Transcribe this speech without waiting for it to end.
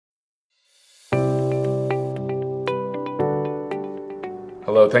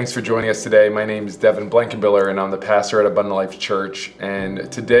Hello, thanks for joining us today. My name is Devin Blankenbiller and I'm the pastor at Abundant Life Church. And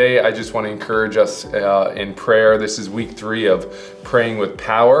today I just want to encourage us in prayer. This is week 3 of Praying with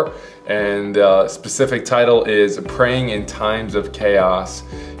Power, and the specific title is Praying in Times of Chaos.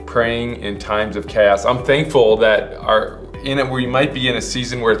 Praying in Times of Chaos. I'm thankful that we might be in a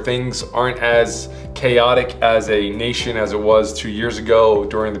season where things aren't as chaotic as a nation as it was 2 years ago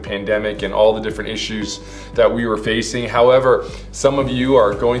during the pandemic and all the different issues that we were facing. However, some of you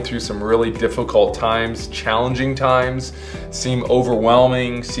are going through some really difficult times, challenging times, seem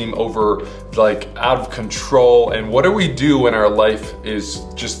overwhelming, seem out of control. And what do we do when our life is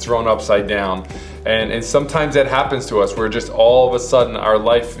just thrown upside down? And sometimes that happens to us, where just all of a sudden our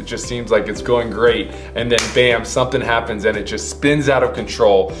life just seems like it's going great, and then bam, something happens and it just spins out of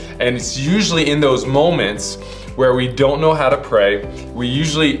control. And it's usually in those moments where we don't know how to pray.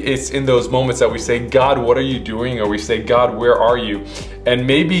 It's in those moments that we say, God, what are you doing? Or we say, God, where are you? And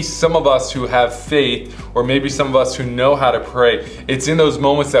maybe some of us who have faith, or maybe some of us who know how to pray, it's in those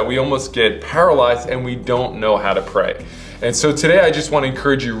moments that we almost get paralyzed and we don't know how to pray. And so today I just want to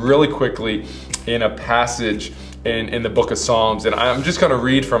encourage you really quickly in a passage in the book of Psalms. And I'm just going to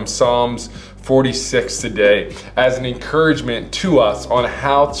read from Psalms 46 today as an encouragement to us on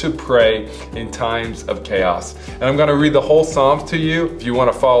how to pray in times of chaos. And I'm going to read the whole Psalms to you if you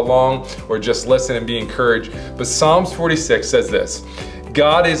want to follow along or just listen and be encouraged. But Psalms 46 says this: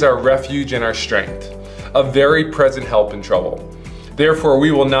 God is our refuge and our strength, a very present help in trouble. Therefore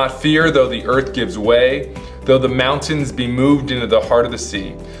we will not fear, though the earth gives way, though the mountains be moved into the heart of the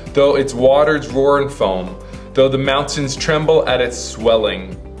sea, though its waters roar and foam, though the mountains tremble at its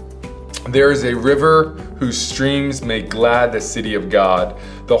swelling. There is a river whose streams make glad the city of God,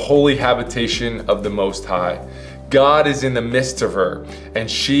 the holy habitation of the Most High. God is in the midst of her, and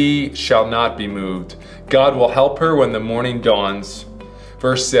she shall not be moved. God will help her when the morning dawns.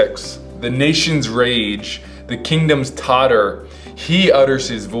 Verse 6, the nations rage, the kingdoms totter. He utters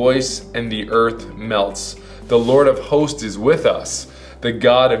his voice, and the earth melts. The Lord of hosts is with us. The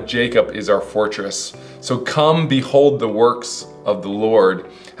God of Jacob is our fortress. So come, behold the works of the Lord,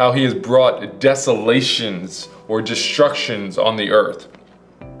 how he has brought desolations or destructions on the earth.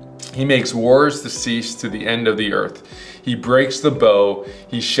 He makes wars to cease to the end of the earth. He breaks the bow,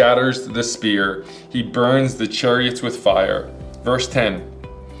 he shatters the spear, he burns the chariots with fire. Verse 10,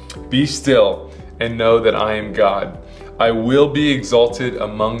 be still and know that I am God. I will be exalted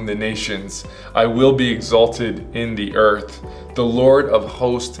among the nations. I will be exalted in the earth. The Lord of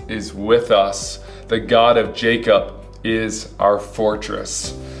hosts is with us. The God of Jacob is our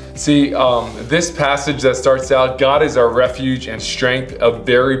fortress. See, this passage that starts out, God is our refuge and strength, a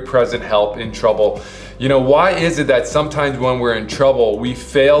very present help in trouble. You know, why is it that sometimes when we're in trouble, we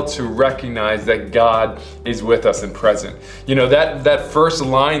fail to recognize that God is with us and present? You know, that first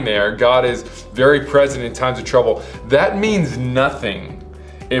line there, God is very present in times of trouble, that means nothing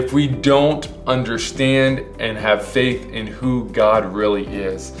if we don't understand and have faith in who God really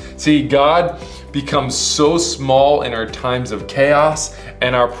is. See, God becomes so small in our times of chaos,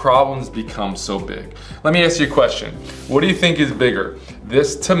 and our problems become so big. Let me ask you a question. What do you think is bigger,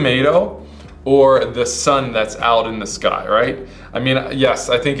 this tomato or the sun that's out in the sky, right? I mean, yes,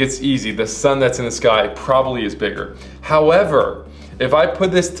 I think it's easy. The sun that's in the sky probably is bigger. However, if I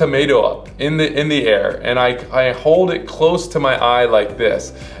put this tomato up in the air and I hold it close to my eye like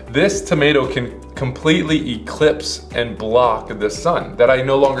this tomato can completely eclipse and block the sun, that I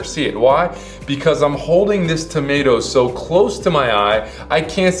no longer see it. Why? Because I'm holding this tomato so close to my eye, I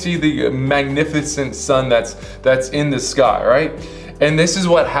can't see the magnificent sun that's in the sky, right? And this is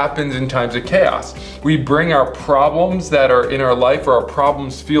what happens in times of chaos. We bring our problems that are in our life, or our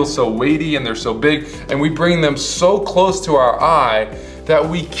problems feel so weighty and they're so big, and we bring them so close to our eye that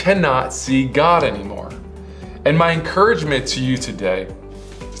we cannot see God anymore. And my encouragement to you today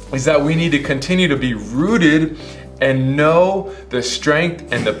is that we need to continue to be rooted and know the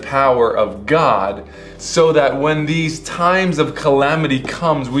strength and the power of God, so that when these times of calamity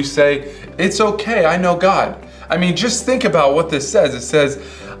comes, we say, it's okay, I know God. I mean, just think about what this says. It says,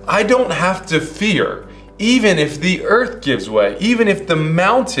 I don't have to fear, even if the earth gives way, even if the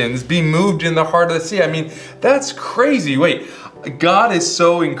mountains be moved in the heart of the sea. I mean, that's crazy. Wait, God is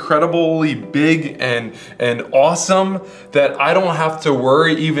so incredibly big and awesome that I don't have to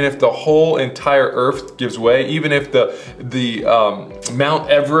worry even if the whole entire earth gives way, even if the Mount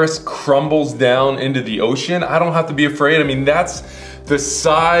Everest crumbles down into the ocean. I don't have to be afraid. I mean, that's the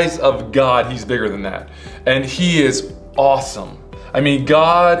size of God. He's bigger than that. And he is awesome. I mean,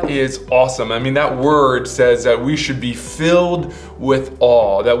 God is awesome. I mean, that word says that we should be filled with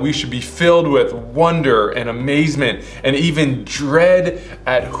awe, that we should be filled with wonder and amazement and even dread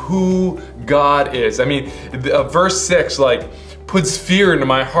at who God is. I mean, verse 6, like, puts fear into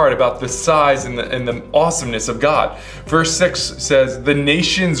my heart about the size and the awesomeness of God. Verse 6 says, the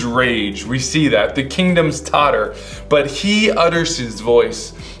nations rage. We see that. The kingdoms totter, but he utters his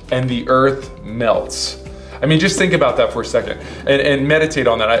voice and the earth melts. I mean, just think about that for a second and meditate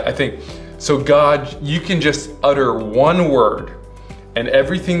on that. I think, so God, you can just utter one word and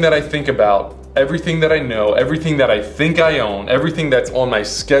everything that I think about, everything that I know, everything that I think I own, everything that's on my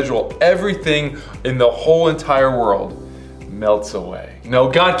schedule, everything in the whole entire world melts away.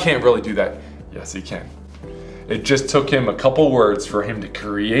 No, God can't really do that. Yes, he can. It just took him a couple words for him to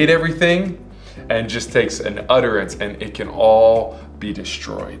create everything, and just takes an utterance and it can all be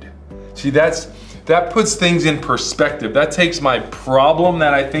destroyed. See, that puts things in perspective. That takes my problem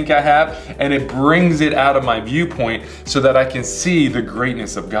that I think I have and it brings it out of my viewpoint so that I can see the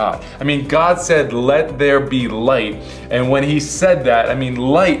greatness of God. I mean, God said, let there be light. And when he said that, I mean,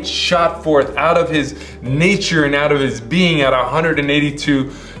 light shot forth out of his nature and out of his being at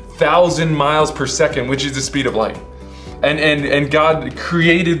 182,000 miles per second, which is the speed of light. And God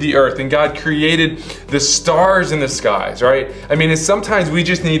created the earth and God created the stars in the skies, right? I mean, and sometimes we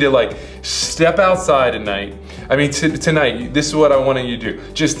just need to like step outside at night. I mean, tonight, this is what I want you to do.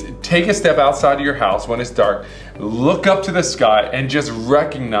 Just take a step outside of your house when it's dark, look up to the sky and just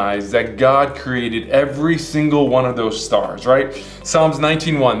recognize that God created every single one of those stars, right? Psalms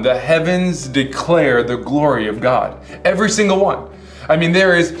 19:1, the heavens declare the glory of God. Every single one. I mean,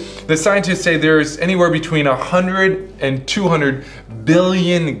 the scientists say there is anywhere between 100 and 200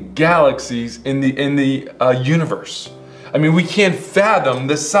 billion galaxies in the universe. I mean, we can't fathom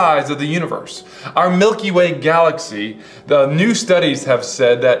the size of the universe. Our Milky Way galaxy, the new studies have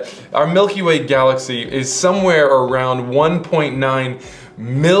said that our Milky Way galaxy is somewhere around 1.9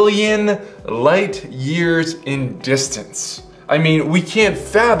 million light years in distance. I mean, we can't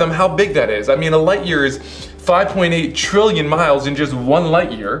fathom how big that is. I mean, a light year is 5.8 trillion miles in just one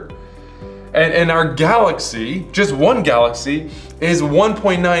light year. And our galaxy, just one galaxy, is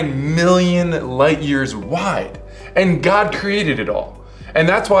 1.9 million light years wide. And God created it all. And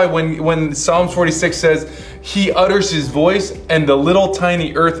that's why when Psalms 46 says, he utters his voice and the little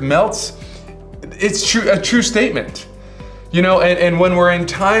tiny earth melts, it's a true statement. You know, and when we're in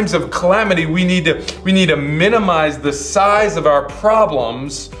times of calamity, we need to minimize the size of our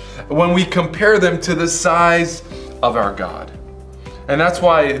problems when we compare them to the size of our God. And that's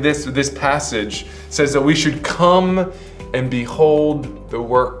why this passage says that we should come and behold the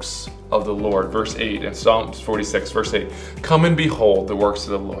works of the Lord. Verse 8 in Psalms 46, verse 8. Come and behold the works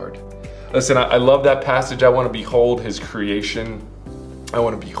of the Lord. Listen, I love that passage. I want to behold his creation. I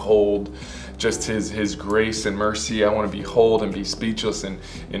want to behold just his grace and mercy. I want to behold and be speechless in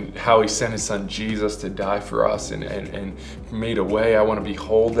how he sent his son Jesus to die for us and made a way. I want to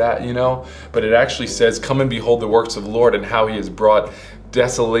behold that, you know. But it actually says, come and behold the works of the Lord and how he has brought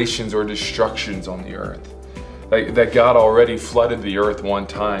desolations or destructions on the earth. Like that God already flooded the earth one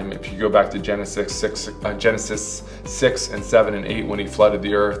time. If you go back to Genesis 6 and 7 and 8 when he flooded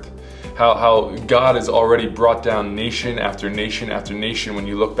the earth. How God has already brought down nation after nation after nation when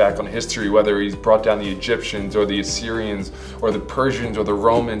you look back on history, whether he's brought down the Egyptians or the Assyrians or the Persians or the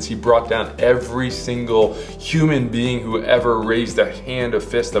Romans, he brought down every single human being who ever raised a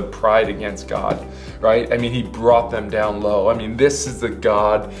fist of pride against God, right? I mean, he brought them down low. I mean, this is the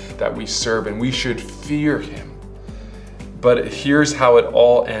God that we serve and we should fear him. But here's how it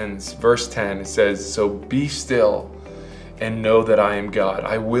all ends. Verse 10, it says, so be still and know that I am God.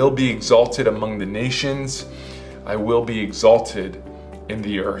 I will be exalted among the nations. I will be exalted in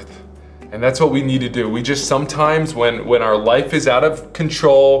the earth. And that's what we need to do. We just sometimes, when our life is out of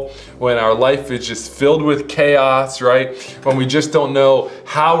control, when our life is just filled with chaos, right? When we just don't know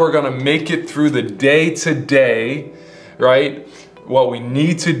how we're gonna make it through the day to day, right? What we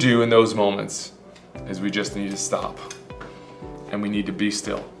need to do in those moments is we just need to stop and we need to be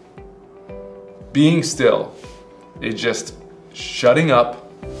still. Being still is just shutting up,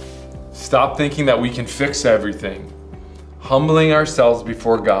 stop thinking that we can fix everything, humbling ourselves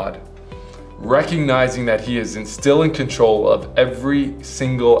before God, recognizing that he is still in control of every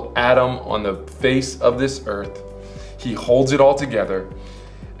single atom on the face of this earth. He holds it all together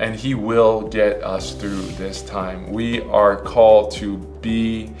and he will get us through this time. We are called to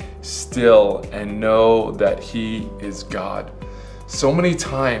be still and know that he is God. So many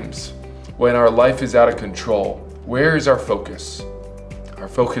times when our life is out of control, where is our focus? Our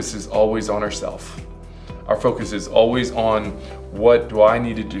focus is always on ourselves. Our focus is always on what do I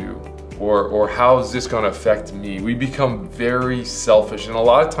need to do, or how is this going to affect me? We become very selfish, and a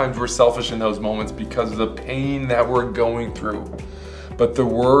lot of times we're selfish in those moments because of the pain that we're going through. But the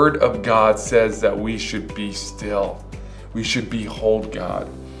Word of God says that we should be still. We should behold God.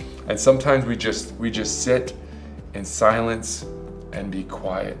 And sometimes we just sit in silence and be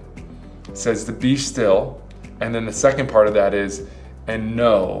quiet. It says to be still, and then the second part of that is, and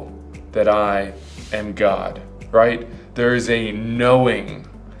know that I am God, right? There is a knowing.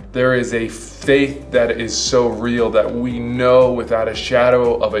 There is a faith that is so real that we know without a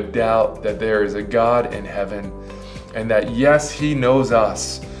shadow of a doubt that there is a God in heaven, and that yes, He knows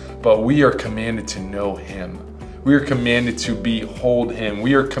us, but we are commanded to know Him. We are commanded to behold Him.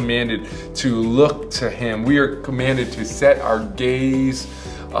 We are commanded to look to Him. We are commanded to set our gaze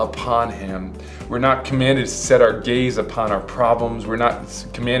upon Him. We're not commanded to set our gaze upon our problems. We're not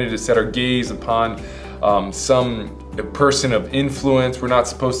commanded to set our gaze upon some person of influence. We're not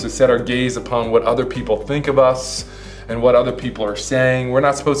supposed to set our gaze upon what other people think of us and what other people are saying. We're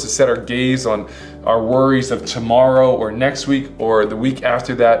not supposed to set our gaze on our worries of tomorrow or next week or the week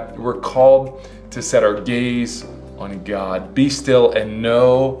after that. We're called to set our gaze on God. Be still and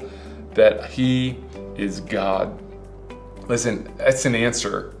know that He is God. Listen, that's an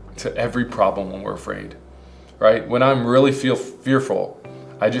answer to every problem when we're afraid, right? When I'm really fearful,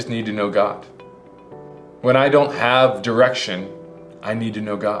 I just need to know God. When I don't have direction, I need to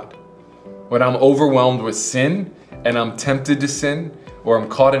know God. When I'm overwhelmed with sin and I'm tempted to sin, or I'm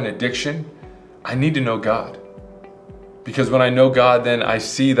caught in addiction, I need to know God. Because when I know God, then I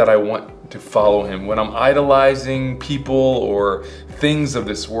see that I want to follow Him. When I'm idolizing people or things of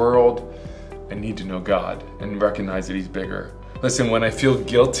this world, I need to know God and recognize that He's bigger. Listen, when I feel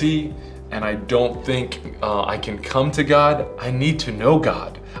guilty and I don't think I can come to God, I need to know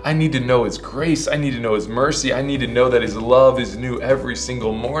God. I need to know His grace. I need to know His mercy. I need to know that His love is new every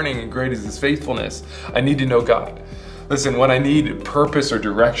single morning and great is His faithfulness. I need to know God. Listen, when I need purpose or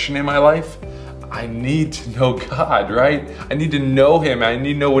direction in my life, I need to know God, right? I need to know Him. I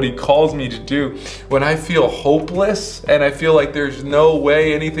need to know what He calls me to do. When I feel hopeless and I feel like there's no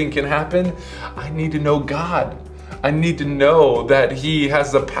way anything can happen, I need to know God. I need to know that He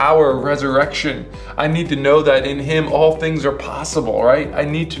has the power of resurrection. I need to know that in Him all things are possible, right? I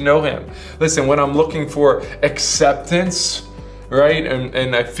need to know Him. Listen, when I'm looking for acceptance, right,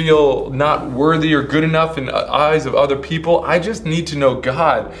 and I feel not worthy or good enough in the eyes of other people, I just need to know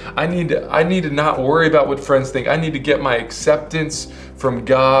God. I need to not worry about what friends think. I need to get my acceptance from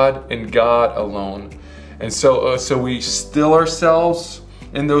God and God alone. And so we still ourselves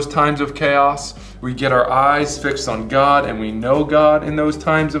in those times of chaos. We get our eyes fixed on God and we know God in those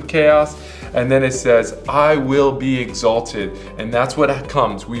times of chaos. And then it says, I will be exalted. And that's what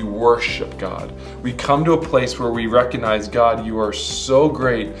comes. We worship God. We come to a place where we recognize, God, you are so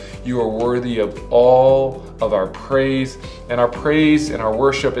great. You are worthy of all of our praise. And our praise and our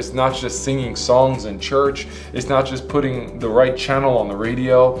worship is not just singing songs in church. It's not just putting the right channel on the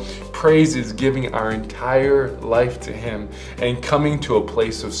radio. Praise is giving our entire life to Him and coming to a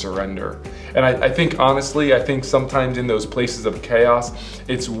place of surrender. And I think honestly, I think sometimes in those places of chaos,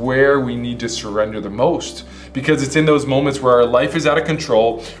 it's where we need to surrender the most, because it's in those moments where our life is out of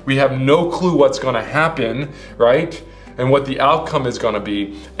control. We have no clue what's going to happen, right? And what the outcome is going to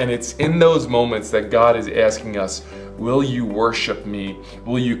be. And it's in those moments that God is asking us, will you worship me?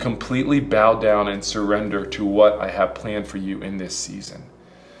 Will you completely bow down and surrender to what I have planned for you in this season?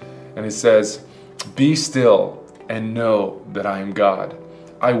 And it says, be still and know that I am God.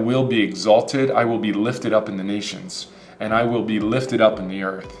 I will be exalted, I will be lifted up in the nations, and I will be lifted up in the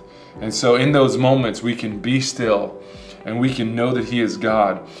earth. And so in those moments, we can be still, and we can know that He is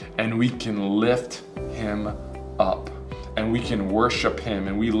God, and we can lift Him up, and we can worship Him,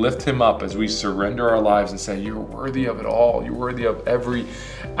 and we lift Him up as we surrender our lives and say, you're worthy of it all. You're worthy of every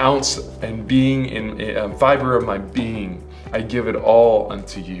ounce and being in fiber of my being. I give it all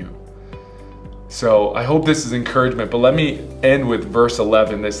unto you. So I hope this is encouragement, but let me end with verse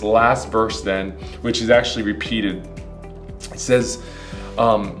 11, this last verse then, which is actually repeated. It says,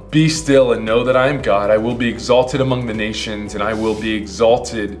 be still and know that I am God. I will be exalted among the nations and I will be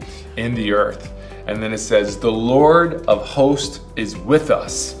exalted in the earth. And then it says, the Lord of hosts is with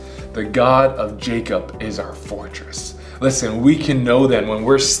us. The God of Jacob is our fortress. Listen, we can know then when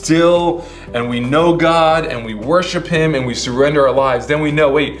we're still and we know God and we worship Him and we surrender our lives, then we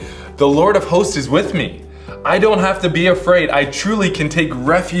know, wait, the Lord of hosts is with me. I don't have to be afraid. I truly can take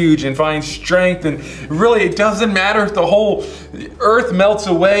refuge and find strength. And really, it doesn't matter if the whole earth melts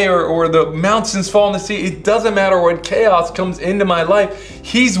away or the mountains fall in the sea. It doesn't matter what chaos comes into my life.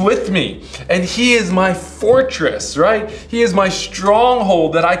 He's with me, and He is my fortress, right? He is my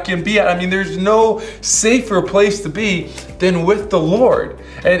stronghold that I can be at. I mean, there's no safer place to be than with the Lord.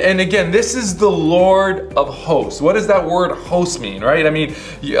 And again, this is the Lord of hosts. What does that word host mean, right? I mean,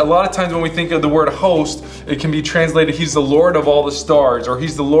 a lot of times when we think of the word host, it can be translated, He's the Lord of all the stars, or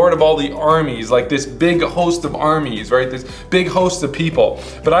He's the Lord of all the armies, like this big host of armies, right? This big host of people.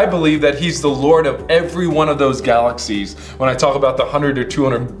 But I believe that He's the Lord of every one of those galaxies. When I talk about the 100 or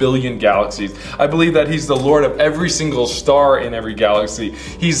 200 billion galaxies, I believe that He's the Lord of every single star in every galaxy.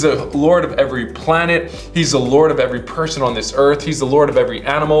 He's the Lord of every planet. He's the Lord of every person on this earth. He's the Lord of every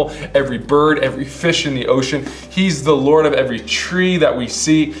animal, every bird, every fish in the ocean. He's the Lord of every tree that we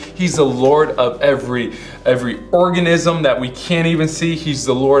see. He's the Lord of every organism that we can't even see. He's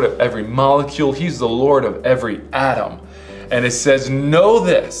the Lord of every molecule. He's the Lord of every atom. And it says, know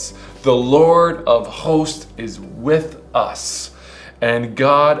this, the Lord of hosts is with us, and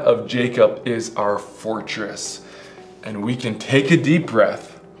God of Jacob is our fortress. And we can take a deep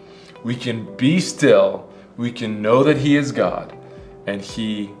breath. We can be still. We can know that He is God, and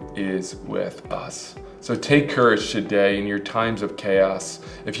He is with us. So take courage today in your times of chaos.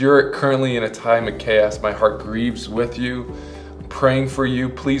 If you're currently in a time of chaos, my heart grieves with you. I'm praying for you.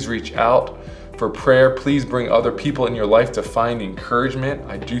 Please reach out for prayer. Please bring other people in your life to find encouragement.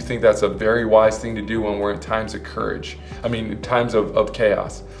 I do think that's a very wise thing to do when we're in times of times of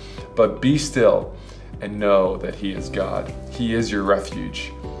chaos. But be still and know that He is God. He is your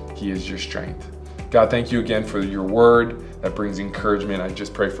refuge. He is your strength. God, thank you again for your word that brings encouragement. I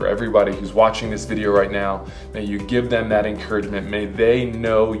just pray for everybody who's watching this video right now. May you give them that encouragement. May they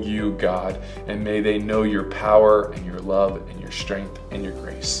know you, God, and may they know your power and your love and your strength and your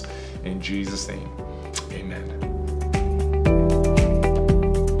grace. In Jesus' name, amen.